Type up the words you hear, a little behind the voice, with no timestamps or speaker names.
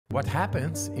What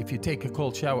happens if you take a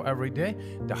cold shower every day?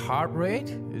 The heart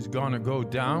rate is gonna go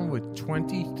down with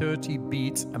 20, 30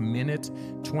 beats a minute,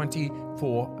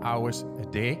 24 hours a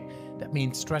day. That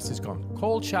means stress is gone.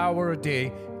 Cold shower a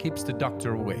day keeps the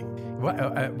doctor away.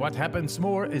 What happens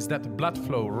more is that the blood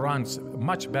flow runs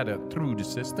much better through the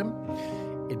system.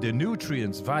 The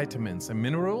nutrients, vitamins, and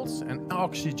minerals, and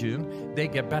oxygen, they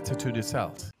get better to the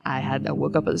cells. I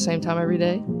woke up at the same time every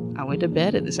day. I went to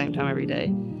bed at the same time every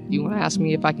day. You want to ask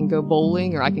me if I can go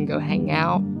bowling or I can go hang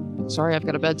out? Sorry, I've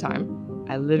got a bedtime.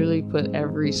 I literally put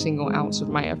every single ounce of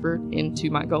my effort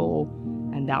into my goal,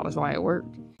 and that was why it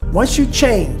worked. Once you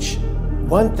change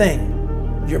one thing,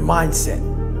 your mindset,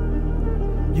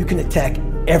 you can attack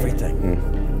everything.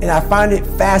 And I find it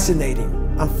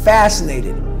fascinating. I'm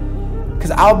fascinated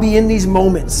because I'll be in these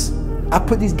moments. I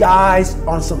put these guys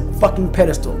on some fucking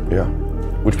pedestal. Yeah,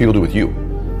 which people do with you.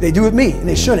 They do with me, and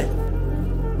they shouldn't.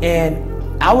 And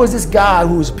I was this guy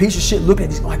who was a piece of shit looking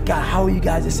at these, oh my God, how are you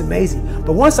guys this amazing?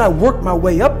 But once I worked my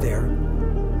way up there,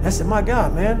 I said, my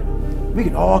God, man, we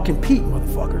can all compete,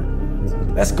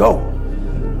 motherfucker. Let's go.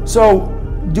 So,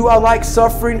 do I like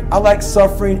suffering? I like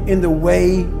suffering in the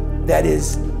way that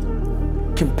is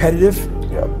competitive,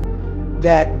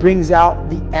 that brings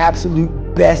out the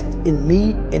absolute best in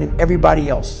me and in everybody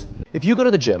else. If you go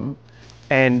to the gym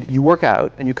and you work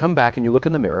out and you come back and you look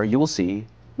in the mirror, you will see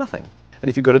nothing. And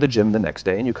if you go to the gym the next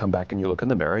day and you come back and you look in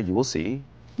the mirror, you will see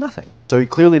nothing. So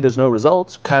clearly there's no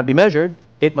results, can't be measured,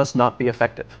 it must not be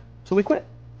effective. So we quit,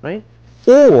 right?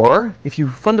 Or if you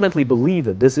fundamentally believe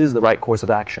that this is the right course of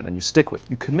action and you stick with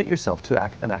it, you commit yourself to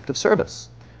an act of service.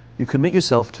 You commit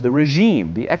yourself to the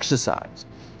regime, the exercise.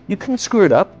 You can screw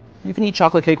it up. You can eat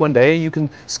chocolate cake one day, you can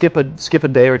skip a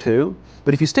day or two,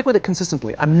 but if you stick with it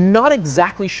consistently, I'm not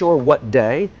exactly sure what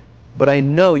day, but I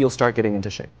know you'll start getting into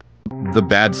shape. The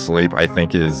bad sleep, I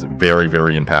think, is very,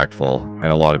 very impactful, and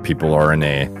a lot of people are in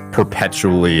a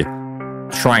perpetually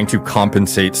trying to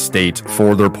compensate state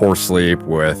for their poor sleep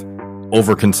with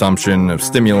overconsumption of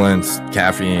stimulants,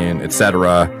 caffeine,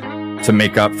 etc., to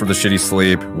make up for the shitty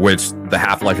sleep, which the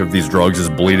half-life of these drugs is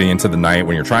bleeding into the night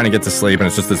when you're trying to get to sleep, and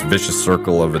it's just this vicious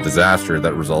circle of a disaster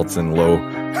that results in low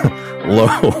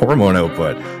hormone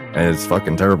output. And it's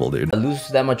fucking terrible, dude. Lose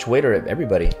that much weight, or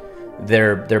everybody,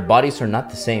 their bodies are not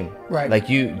the same. Right. Like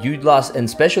you lost, and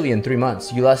especially in 3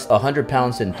 months, you lost 100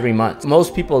 pounds in 3 months.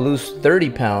 Most people lose 30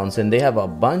 pounds and they have a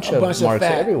bunch of marks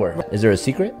everywhere. Is there a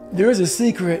secret? There is a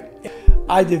secret.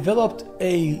 I developed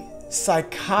a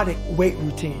psychotic weight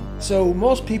routine. So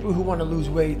most people who want to lose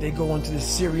weight, they go into the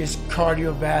serious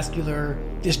cardiovascular,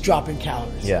 just dropping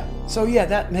calories. Yeah. So yeah,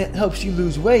 that helps you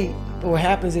lose weight. But what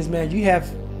happens is, man, you have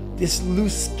this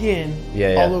loose skin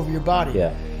all over your body.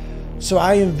 Yeah. So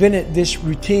I invented this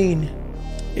routine.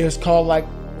 It was called like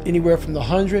anywhere from the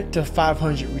 100 to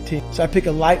 500 routine. So I pick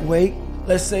a light weight.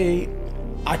 Let's say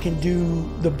I can do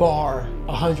the bar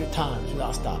 100 times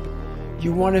without stopping.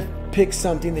 You want to pick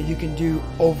something that you can do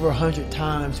over 100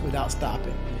 times without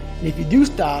stopping. And if you do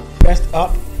stop, rest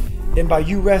up. And by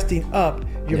you resting up,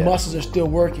 your muscles are still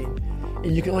working.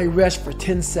 And you can only rest for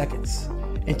 10 seconds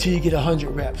until you get 100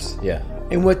 reps. Yeah.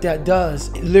 And what that does,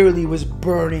 it literally was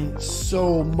burning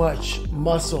so much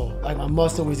muscle. Like my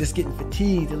muscle was just getting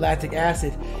fatigued, the lactic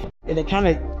acid. And it kind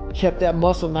of kept that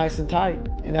muscle nice and tight.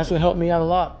 And that's what helped me out a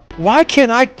lot. Why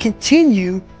can't I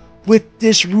continue with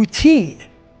this routine?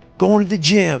 Going to the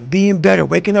gym, being better,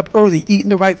 waking up early, eating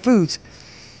the right foods.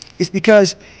 It's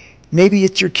because maybe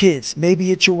it's your kids,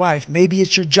 maybe it's your wife, maybe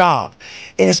it's your job.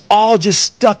 And it's all just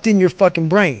stuck in your fucking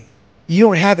brain. You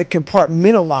don't have it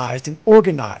compartmentalized and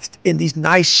organized in these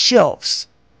nice shelves.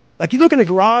 Like you look in the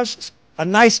garage, a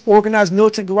nice organized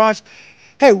militant garage.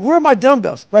 Hey, where are my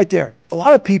dumbbells? Right there. A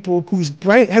lot of people whose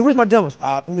brain, hey, where's my dumbbells?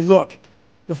 Let me look.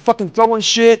 They're fucking throwing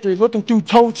shit. They're looking through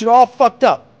totes. They're all fucked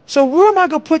up. So where am I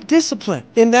going to put discipline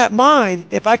in that mind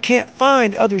if I can't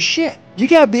find other shit? You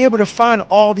got to be able to find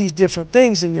all these different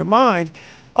things in your mind.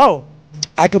 Oh,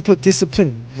 I can put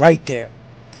discipline right there.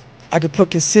 I can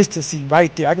put consistency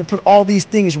right there. I can put all these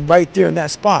things right there in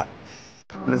that spot.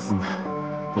 Listen,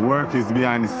 the work is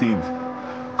behind the scenes.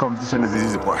 Competition is the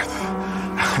easy part.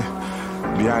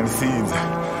 Behind the scenes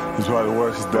is where the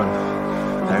work is done.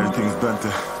 Everything is done to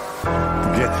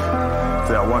get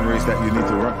to that one race that you need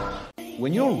to run.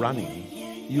 When you're running,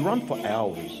 you run for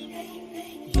hours.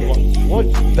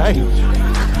 What? Damn.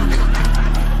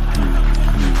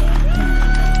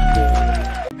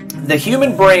 The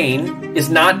human brain is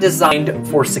not designed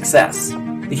for success.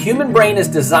 The human brain is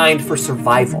designed for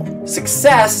survival.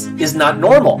 Success is not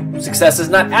normal. Success is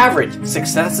not average.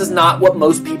 Success is not what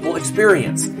most people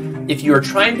experience. If you are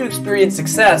trying to experience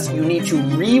success, you need to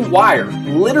rewire,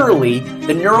 literally,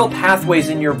 the neural pathways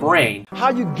in your brain. How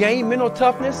you gain mental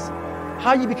toughness,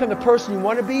 how you become the person you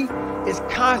want to be, is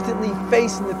constantly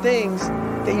facing the things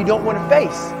that you don't want to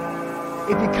face.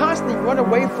 If you constantly run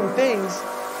away from things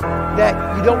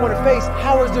that you don't want to face,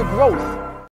 how is there growth?